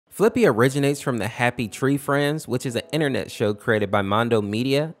Flippy originates from the Happy Tree Friends, which is an internet show created by Mondo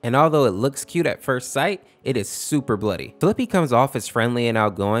Media, and although it looks cute at first sight, it is super bloody. Flippy comes off as friendly and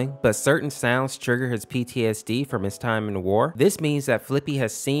outgoing, but certain sounds trigger his PTSD from his time in the war. This means that Flippy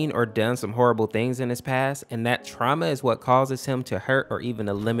has seen or done some horrible things in his past, and that trauma is what causes him to hurt or even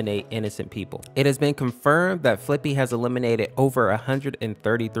eliminate innocent people. It has been confirmed that Flippy has eliminated over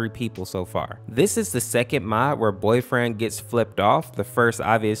 133 people so far. This is the second mod where Boyfriend gets flipped off, the first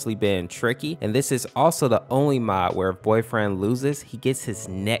obviously being Tricky, and this is also the only mod where if Boyfriend loses, he gets his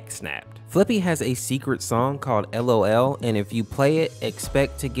neck snapped. Flippy has a secret song called LOL, and if you play it,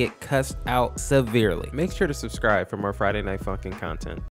 expect to get cussed out severely. Make sure to subscribe for more Friday Night Funkin' content.